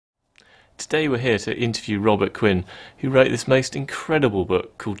Today we're here to interview Robert Quinn, who wrote this most incredible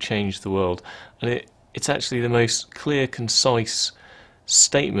book called Change the World. And it's actually the most clear, concise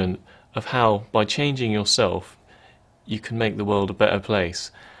statement of how, by changing yourself, you can make the world a better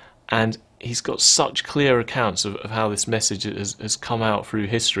place. And he's got such clear accounts of how this message has come out through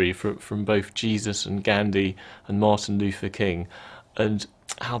history from both Jesus and Gandhi and Martin Luther King, and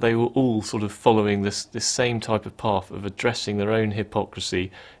how they were all sort of following this same type of path of addressing their own hypocrisy,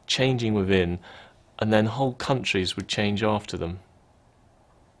 changing within, and then whole countries would change after them.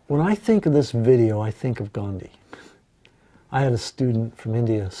 When I think of this video, I think of Gandhi. I had a student from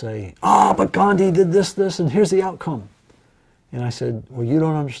India say, but Gandhi did this, and here's the outcome. And I said, well, you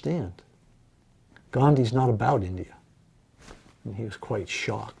don't understand. Gandhi's not about India. And he was quite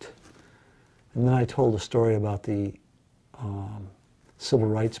shocked. And then I told a story about the civil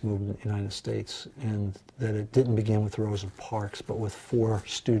rights movement in the United States, and that it didn't begin with Rosa Parks, but with 4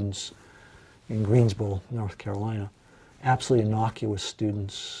 students in Greensboro, North Carolina. Absolutely innocuous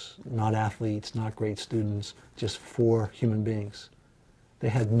students, not athletes, not great students, just 4 human beings. They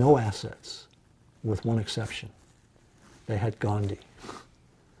had no assets, with one exception. They had Gandhi.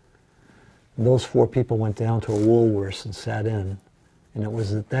 And those 4 people went down to a Woolworths and sat in, and it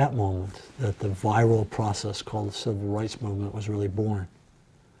was at that moment that the viral process called the Civil Rights Movement was really born.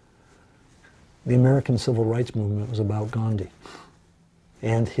 The American Civil Rights Movement was about Gandhi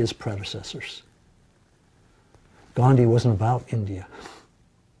and his predecessors. Gandhi wasn't about India.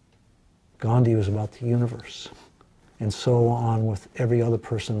 Gandhi was about the universe, and so on with every other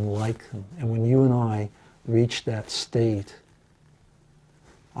person like him. And when you and I reach that state,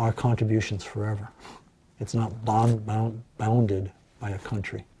 our contribution's forever. It's not bounded by a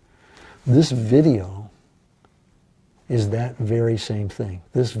country. This video is that very same thing.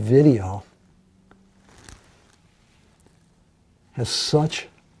 This video has such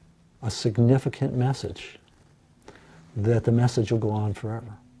a significant message that the message will go on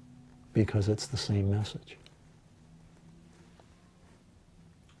forever, because it's the same message.